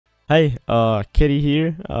Hey, Kitty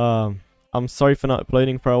here. I'm sorry for not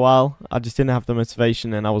uploading for a while. I just didn't have the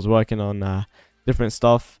motivation and I was working on different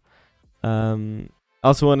stuff. I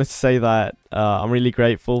also wanted to say that I'm really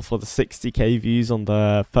grateful for the 60k views on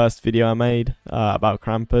the first video I made about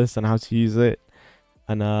Krampus and how to use it.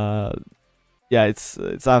 And yeah, it's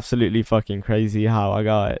absolutely fucking crazy how I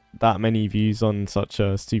got that many views on such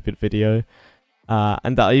a stupid video.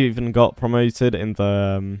 And that I even got promoted in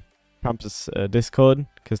the Krampus Discord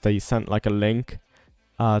because they sent like a link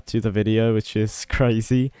to the video, which is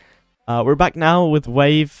crazy. We're back now with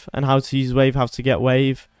Wave and how to use Wave, how to get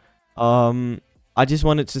Wave. I just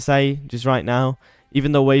wanted to say, just right now,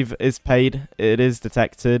 even though Wave is paid, it is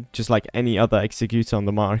detected, just like any other executor on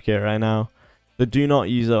the market right now. So do not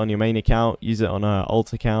use it on your main account, use it on an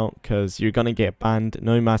alt account, because you're going to get banned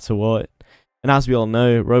no matter what. And as we all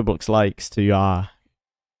know, Roblox likes to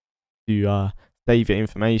save your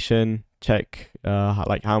information, check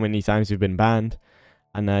like how many times you've been banned,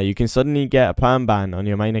 and you can suddenly get a perm ban on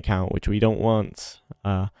your main account, which we don't want.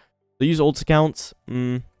 So use alt accounts.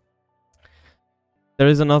 There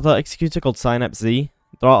is another executor called SynapZ.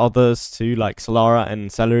 There are others too, like Solara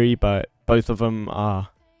and Celery, but both of them are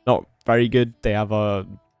not very good. They have a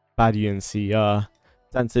bad UNC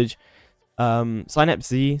percentage.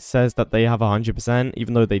 SynapZ says that they have 100%,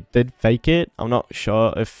 even though they did fake it. I'm not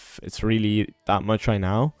sure if it's really that much right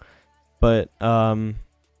now, but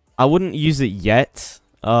I wouldn't use it yet.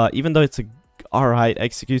 Even though it's a alright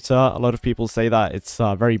executor, a lot of people say that it's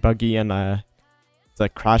very buggy and it's a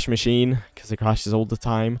crash machine because it crashes all the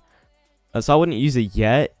time. So I wouldn't use it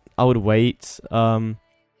yet. I would wait and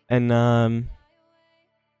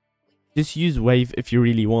just use Wave if you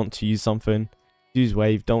really want to use something. Use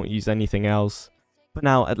Wave, don't use anything else. But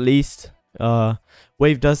now, at least,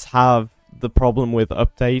 Wave does have the problem with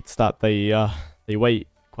updates that they wait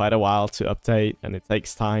quite a while to update, and it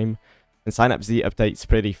takes time. And SynapZ updates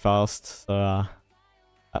pretty fast, so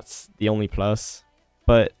that's the only plus.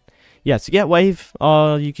 But yeah, to get Wave,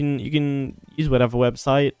 you can use whatever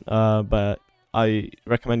website, but I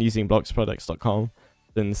recommend using bloxproducts.com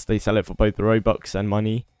since they sell it for both the Robux and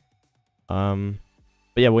money. But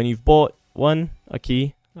yeah, when you've bought a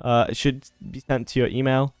key, it should be sent to your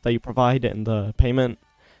email that you provide in the payment.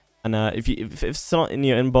 And if it's not in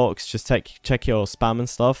your inbox, just check your spam and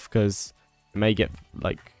stuff, because it may get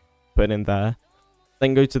like put in there.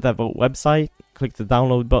 Then go to their website, click the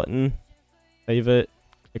download button, save it,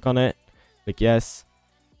 click on it, click yes.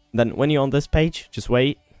 And then when you're on this page, just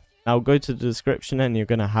wait. Now go to the description and you're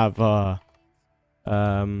gonna have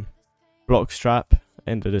Blockstrap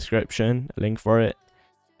in the description, a link for it.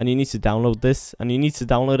 And you need to download this, and you need to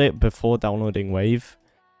download it before downloading Wave,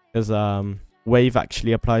 because Wave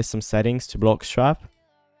actually applies some settings to Blockstrap,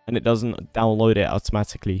 and it doesn't download it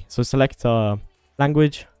automatically. So select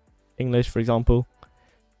language, English for example.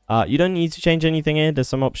 You don't need to change anything here. There's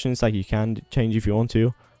some options that you can change if you want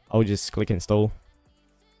to. I'll just click install,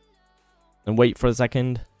 and wait for a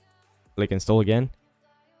second. Click install again.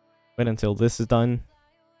 Wait until this is done.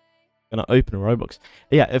 Gonna open Roblox.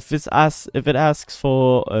 Yeah, if it asks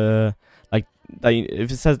for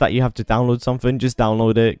if it says that you have to download something, just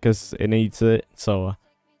download it because it needs it. So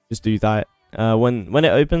just do that. When it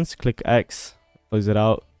opens, click X, close it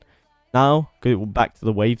out. Now go back to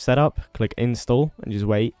the Wave setup, click install, and just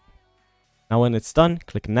wait. Now when it's done,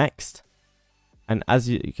 click next, and as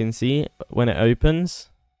you can see, when it opens,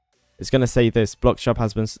 it's gonna say this: Blockstrap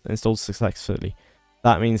has been installed successfully.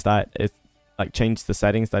 That means that it change the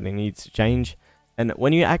settings that it needs to change. And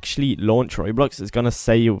when you actually launch Roblox, it's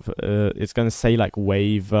gonna say like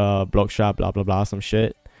Wave Blockstrap blah blah blah some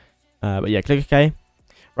shit. But yeah, click OK.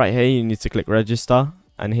 Right here you need to click register,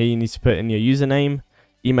 and here you need to put in your username,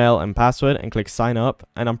 email and password, and click sign up.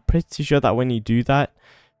 And I'm pretty sure that when you do that,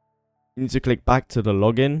 you need to click back to the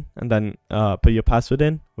login and then put your password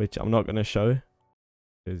in, which I'm not gonna show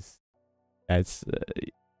because yeah, it's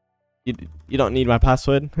you don't need my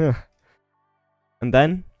password. And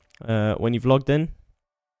then, when you've logged in,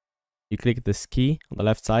 you click this key on the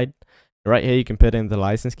left side. Right here, you can put in the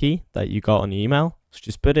license key that you got on your email. So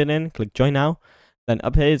just put it in, click join now. Then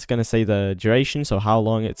up here, it's going to say the duration, so how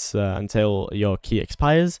long it's until your key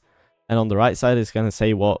expires. And on the right side, it's going to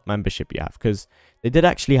say what membership you have. Because they did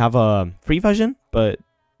actually have a free version, but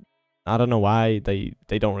I don't know why they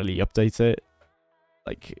don't really update it.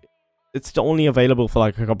 Like, it's only available for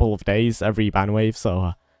like a couple of days every ban wave,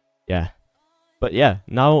 so yeah. But yeah,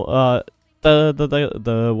 now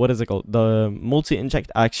the what is it called? The multi-inject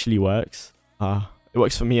actually works. It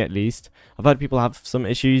works for me at least. I've had people have some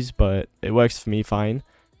issues, but it works for me fine.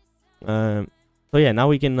 So yeah, now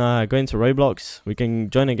we can go into Roblox. We can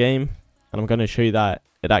join a game, and I'm gonna show you that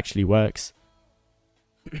it actually works.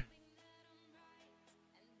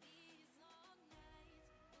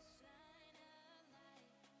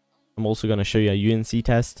 I'm also going to show you a UNC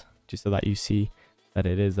test, just so that you see that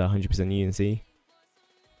it is 100% UNC.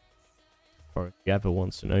 For if you ever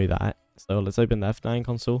want to know that. So let's open the F9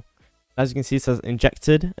 console. As you can see, it says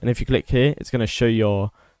injected, and if you click here, it's going to show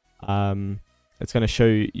your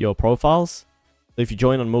profiles. So if you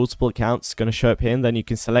join on multiple accounts, it's going to show up here, and then you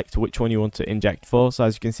can select which one you want to inject for. So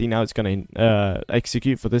as you can see now, it's going to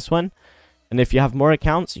execute for this one. And if you have more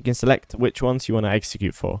accounts, you can select which ones you want to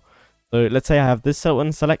execute for. So let's say I have this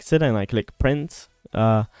one selected, and I click print.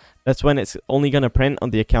 That's when it's only going to print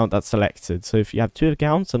on the account that's selected. So if you have 2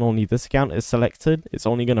 accounts and only this account is selected, it's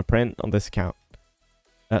only going to print on this account.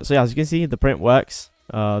 So yeah, as you can see, the print works.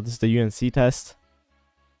 This is the UNC test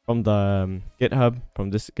from the GitHub,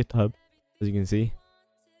 as you can see.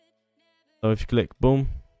 So if you click boom,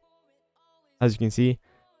 as you can see,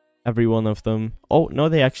 every one of them. Oh no,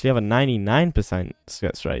 they actually have a 99%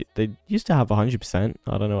 success rate. They used to have 100%.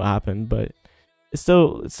 I don't know what happened, but it's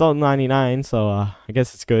still 99. So I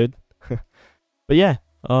guess it's good. But yeah,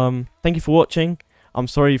 thank you for watching. I'm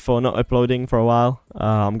sorry for not uploading for a while.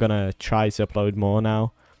 I'm gonna try to upload more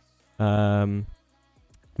now.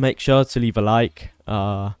 Make sure to leave a like,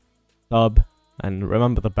 sub, and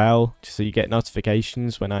remember the bell, just so you get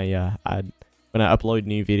notifications when I upload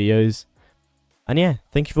new videos. And yeah,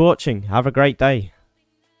 thank you for watching. Have a great day.